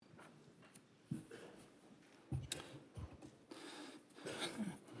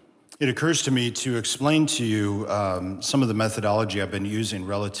It occurs to me to explain to you some of the methodology I've been using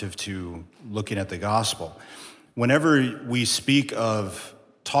relative to looking at the gospel. Whenever we speak of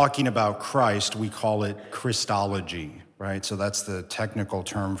talking about Christ, we call it Christology, right? So that's the technical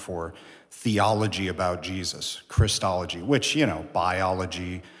term for theology about Jesus, Christology, which,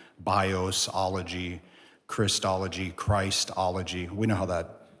 biology, biosology, Christology, Christology. We know how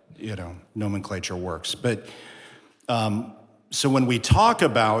that, nomenclature works. But so when we talk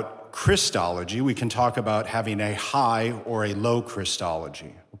about Christology, we can talk about having a high or a low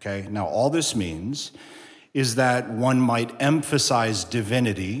Christology, okay? Now, all this means is that one might emphasize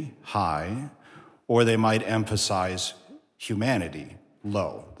divinity, high, or they might emphasize humanity,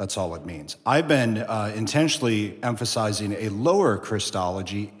 low. That's all it means. I've been intentionally emphasizing a lower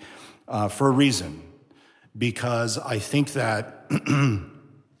Christology for a reason, because I think that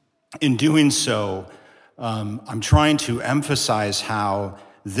in doing so, I'm trying to emphasize how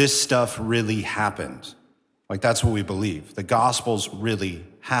this stuff really happened. Like, that's what we believe. The Gospels really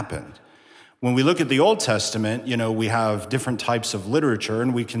happened. When we look at the Old Testament, we have different types of literature,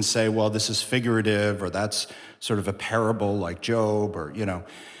 and we can say, well, this is figurative, or that's sort of a parable like Job, or,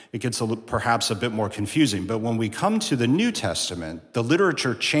 it gets perhaps a bit more confusing. But when we come to the New Testament, the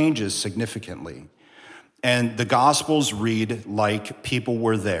literature changes significantly. And the Gospels read like people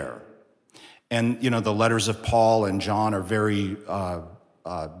were there. And, the letters of Paul and John are very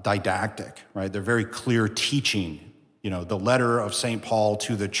didactic, right? They're very clear teaching. The letter of St. Paul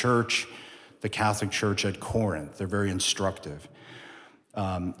to the church, the Catholic Church at Corinth, they're very instructive.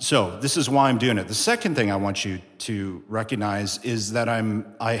 So this is why I'm doing it. The second thing I want you to recognize is that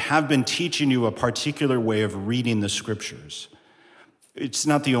I have been teaching you a particular way of reading the scriptures. It's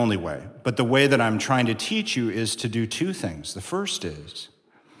not the only way, but the way that I'm trying to teach you is to do two things. The first is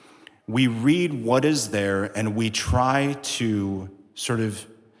we read what is there and we try to sort of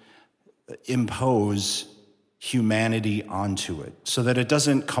impose humanity onto it so that it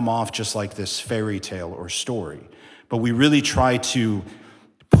doesn't come off just like this fairy tale or story, but we really try to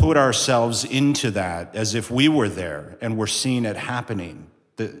put ourselves into that as if we were there and we're seeing it happening,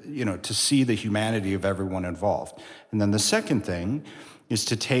 to see the humanity of everyone involved. And then the second thing is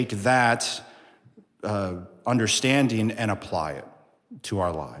to take that understanding and apply it to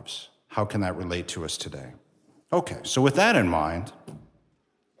our lives. How can that relate to us today? Okay, so with that in mind,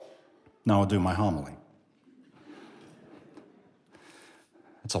 now I'll do my homily.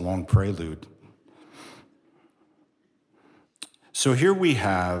 It's a long prelude. So here we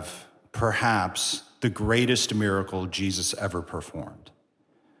have perhaps the greatest miracle Jesus ever performed.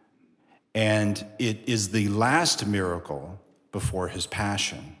 And it is the last miracle before his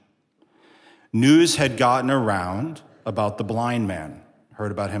passion. News had gotten around about the blind man.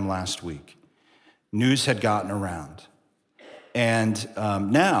 Heard about him last week. News had gotten around. And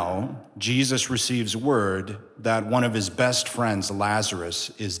now Jesus receives word that one of his best friends, Lazarus,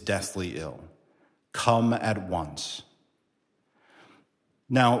 is deathly ill. Come at once.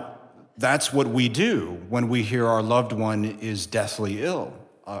 Now, that's what we do when we hear our loved one is deathly ill.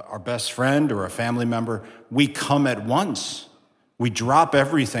 Our best friend or a family member, we come at once. We drop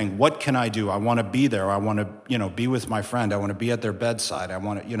everything. What can I do? I want to be there. I want to, be with my friend. I want to be at their bedside. I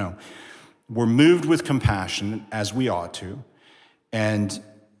want to, we're moved with compassion as we ought to, and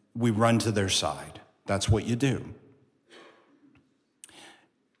we run to their side. That's what you do.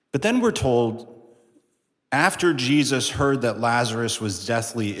 But then we're told, after Jesus heard that Lazarus was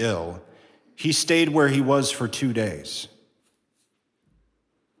deathly ill, he stayed where he was for 2 days.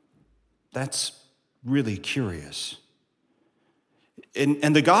 That's really curious.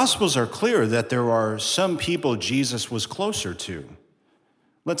 And the Gospels are clear that there are some people Jesus was closer to.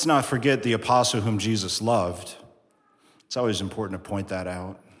 Let's not forget the apostle whom Jesus loved. It's always important to point that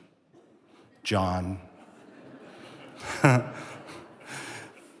out. John.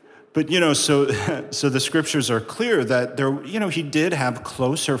 But, so the scriptures are clear that there, he did have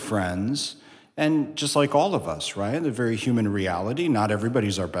closer friends. And just like all of us, right? The very human reality, not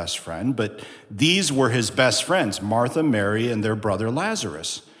everybody's our best friend, but these were his best friends, Martha, Mary, and their brother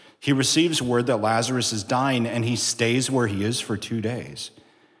Lazarus. He receives word that Lazarus is dying, and he stays where he is for 2 days.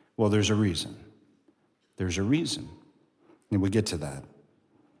 Well, there's a reason. There's a reason. And we get to that.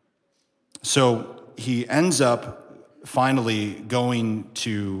 So he ends up finally going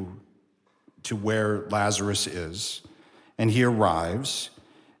to where Lazarus is, and he arrives,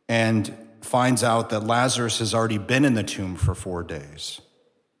 and finds out that Lazarus has already been in the tomb for 4 days.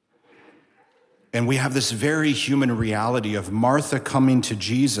 And we have this very human reality of Martha coming to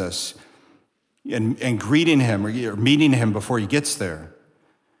Jesus and greeting him or meeting him before he gets there.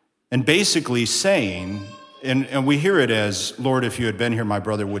 And basically saying, And we hear it as, Lord, if you had been here, my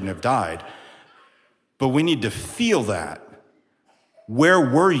brother wouldn't have died. But we need to feel that. Where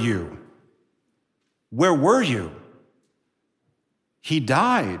were you? Where were you? He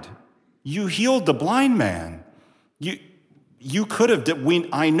died. You healed the blind man. You could have,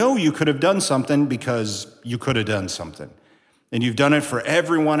 I know you could have done something because you could have done something. And you've done it for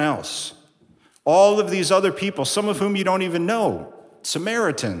everyone else. All of these other people, some of whom you don't even know,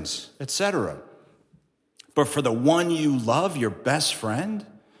 Samaritans, etc. But for the one you love, your best friend,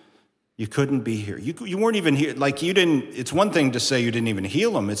 you couldn't be here. You weren't even here. Like you didn't, it's one thing to say you didn't even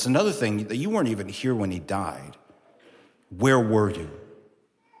heal him. It's another thing that you weren't even here when he died. Where were you?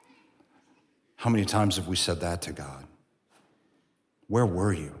 How many times have we said that to God? Where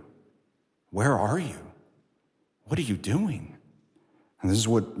were you? Where are you? What are you doing? And this is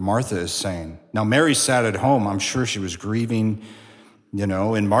what Martha is saying. Now, Mary sat at home. I'm sure she was grieving,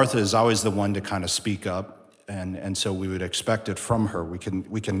 and Martha is always the one to kind of speak up. And so we would expect it from her. We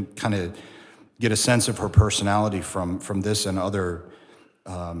can kind of get a sense of her personality from this and other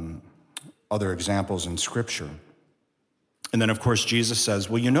examples in Scripture. And then, of course, Jesus says,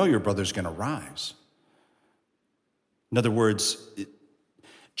 well, your brother's going to rise. In other words,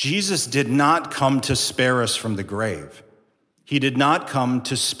 Jesus did not come to spare us from the grave. He did not come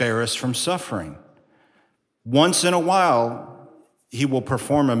to spare us from suffering. Once in a while, he will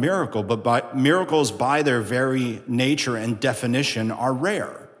perform a miracle, but miracles by their very nature and definition are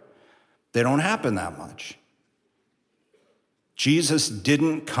rare. They don't happen that much. Jesus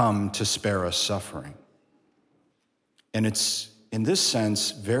didn't come to spare us suffering. And it's, in this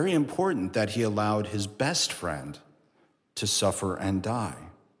sense, very important that he allowed his best friend to suffer and die.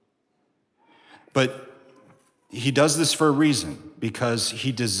 But he does this for a reason, because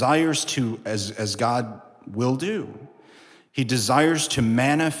he desires to, as God will do, he desires to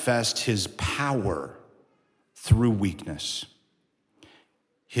manifest his power through weakness,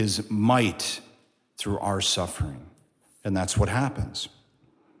 his might through our suffering. And that's what happens.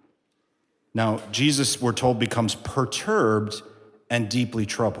 Now, Jesus, we're told, becomes perturbed and deeply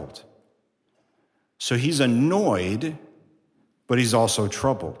troubled. So he's annoyed, but he's also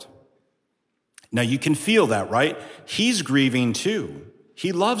troubled. Now, you can feel that, right? He's grieving too.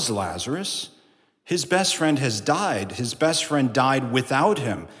 He loves Lazarus. His best friend has died. His best friend died without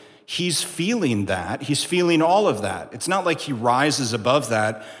him. He's feeling that. He's feeling all of that. It's not like he rises above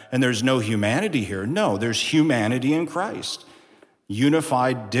that and there's no humanity here. No, there's humanity in Christ.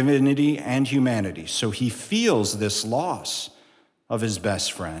 Unified divinity and humanity. So he feels this loss of his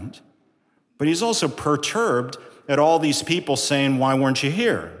best friend, but he's also perturbed at all these people saying, why weren't you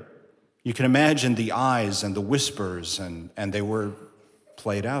here? You can imagine the eyes and the whispers, and they were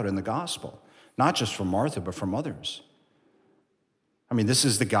played out in the gospel, not just from Martha, but from others. I mean, this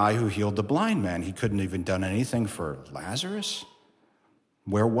is the guy who healed the blind man. He couldn't even done anything for Lazarus.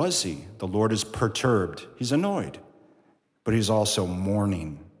 Where was he? The Lord is perturbed. He's annoyed. But he's also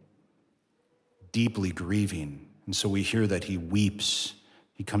mourning, deeply grieving. And so we hear that he weeps.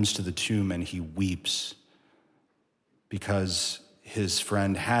 He comes to the tomb and he weeps because his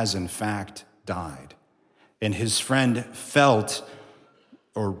friend has in fact died. And his friend felt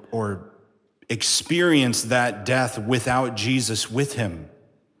or experienced that death without Jesus with him.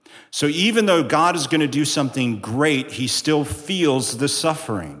 So even though God is going to do something great, he still feels the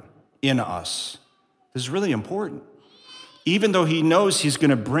suffering in us. This is really important. Even though he knows he's going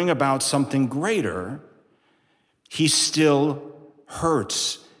to bring about something greater, he still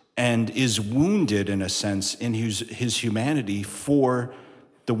hurts and is wounded, in a sense, in his humanity for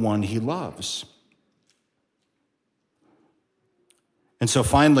the one he loves. And so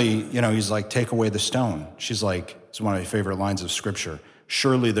finally, he's like, take away the stone. She's like, it's one of my favorite lines of Scripture,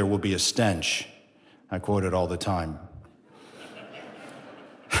 surely there will be a stench. I quote it all the time.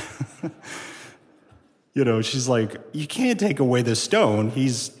 She's like, you can't take away the stone.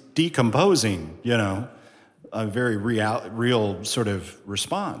 He's decomposing, a very real sort of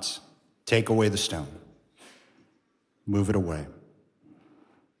response. Take away the stone. Move it away.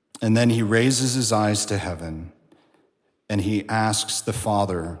 And then he raises his eyes to heaven and he asks the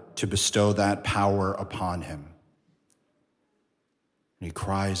Father to bestow that power upon him. And he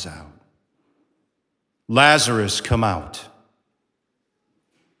cries out, Lazarus, come out.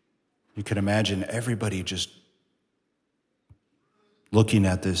 You can imagine everybody just looking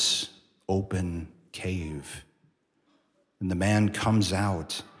at this open cave. And the man comes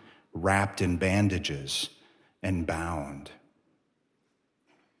out wrapped in bandages and bound.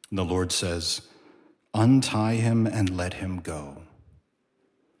 And the Lord says, untie him and let him go.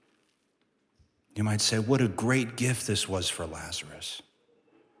 You might say, what a great gift this was for Lazarus.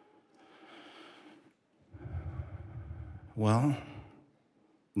 well,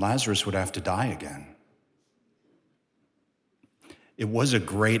 Lazarus would have to die again. It was a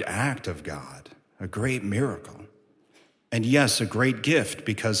great act of God, a great miracle. And yes, a great gift,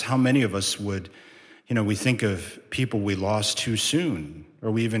 because how many of us would, we think of people we lost too soon,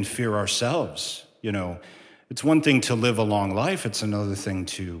 or we even fear ourselves. It's one thing to live a long life, it's another thing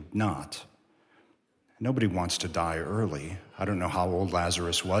to not. Nobody wants to die early. I don't know how old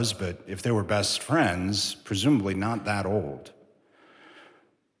Lazarus was, but if they were best friends, presumably not that old.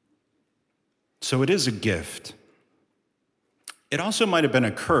 So it is a gift. It also might have been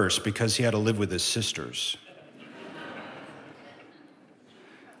a curse because he had to live with his sisters.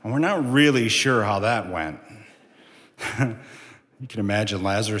 And we're not really sure how that went. You can imagine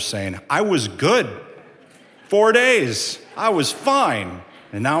Lazarus saying, I was good 4 days. I was fine.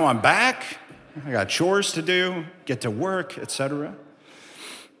 And now I'm back. I got chores to do, get to work, etc.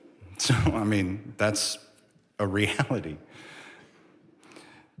 So, that's a reality.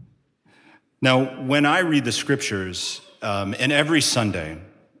 Now, when I read the scriptures, and every Sunday,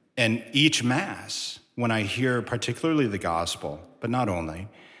 and each Mass, when I hear particularly the gospel, but not only,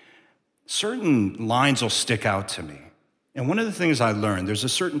 certain lines will stick out to me. And one of the things I learned, there's a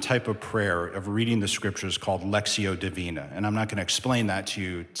certain type of prayer of reading the scriptures called Lectio Divina. And I'm not going to explain that to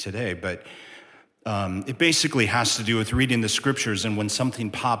you today, but it basically has to do with reading the scriptures, and when something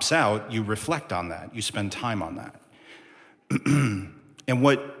pops out, you reflect on that. You spend time on that. And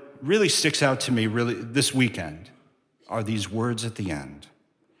what really sticks out to me this weekend are these words at the end.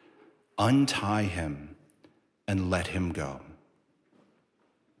 Untie him and let him go.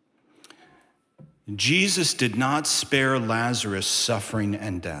 Jesus did not spare Lazarus suffering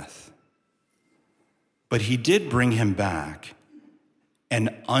and death, but he did bring him back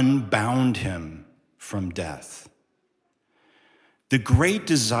and unbound him from death. The great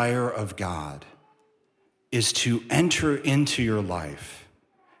desire of God is to enter into your life,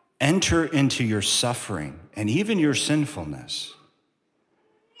 enter into your suffering and even your sinfulness,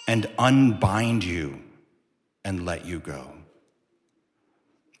 and unbind you and let you go.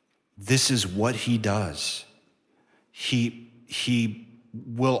 This is what he does. He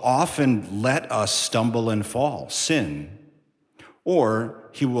will often let us stumble and fall, sin, or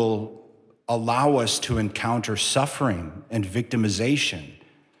he will allow us to encounter suffering and victimization,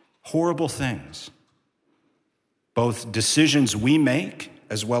 horrible things, both decisions we make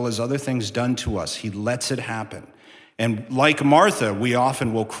as well as other things done to us. He lets it happen. And like Martha, we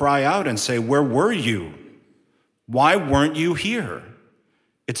often will cry out and say, where were you? Why weren't you here?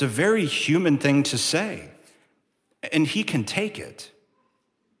 It's a very human thing to say. And he can take it.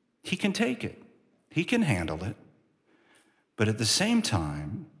 He can take it. He can handle it. But at the same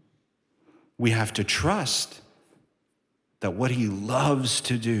time, we have to trust that what he loves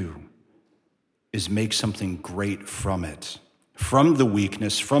to do is make something great from it, from the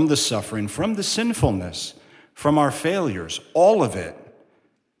weakness, from the suffering, from the sinfulness, from our failures, all of it.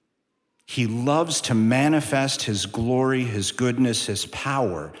 He loves to manifest his glory, his goodness, his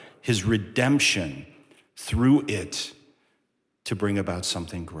power, his redemption through it to bring about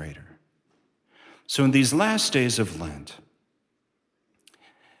something greater. So in these last days of Lent,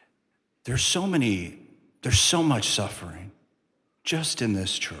 there's so much suffering just in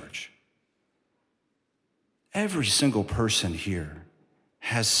this church. Every single person here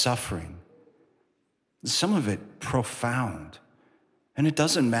has suffering, some of it profound. And it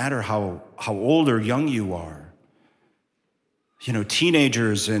doesn't matter how old or young you are.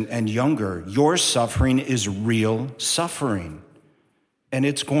 Teenagers and younger, your suffering is real suffering. And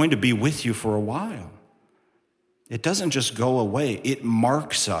it's going to be with you for a while. It doesn't just go away, it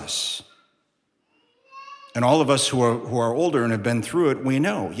marks us. And all of us who are older and have been through it, we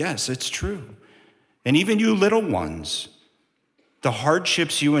know, yes, it's true. And even you little ones, the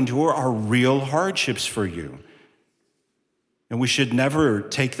hardships you endure are real hardships for you. And we should never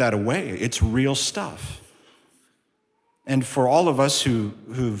take that away. It's real stuff. And for all of us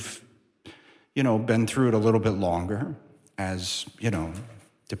who've been through it a little bit longer, as,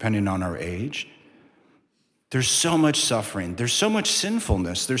 depending on our age, there's so much suffering. There's so much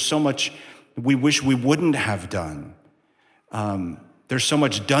sinfulness. There's so much we wish we wouldn't have done. There's so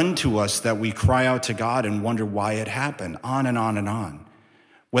much done to us that we cry out to God and wonder why it happened, on and on and on.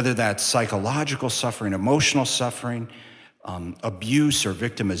 Whether that's psychological suffering, emotional suffering, abuse or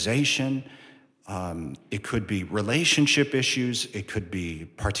victimization. It could be relationship issues. It could be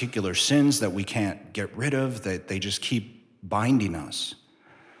particular sins that we can't get rid of, that they just keep binding us.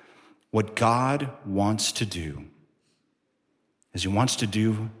 What God wants to do is he wants to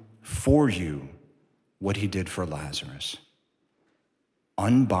do for you what he did for Lazarus.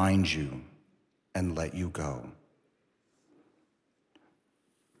 Unbind you and let you go.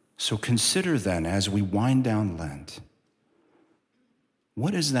 So consider then, as we wind down Lent,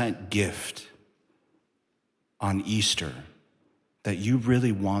 what is that gift on Easter that you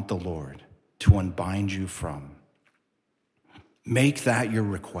really want the Lord to unbind you from? Make that your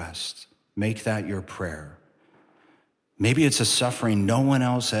request. Make that your prayer. Maybe it's a suffering no one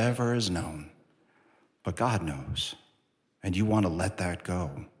else ever has known, but God knows, and you want to let that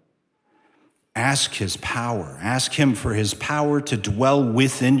go. Ask his power. Ask him for his power to dwell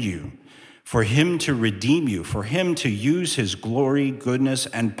within you, for him to redeem you, for him to use his glory, goodness,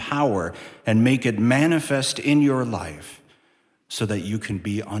 and power and make it manifest in your life so that you can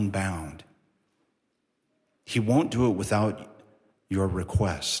be unbound. He won't do it without your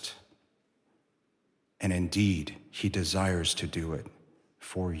request. And indeed, he desires to do it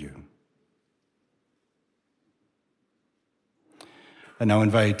for you. I now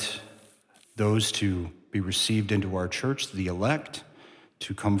invite those to be received into our church, the elect,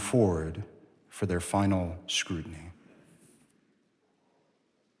 to come forward for their final scrutiny.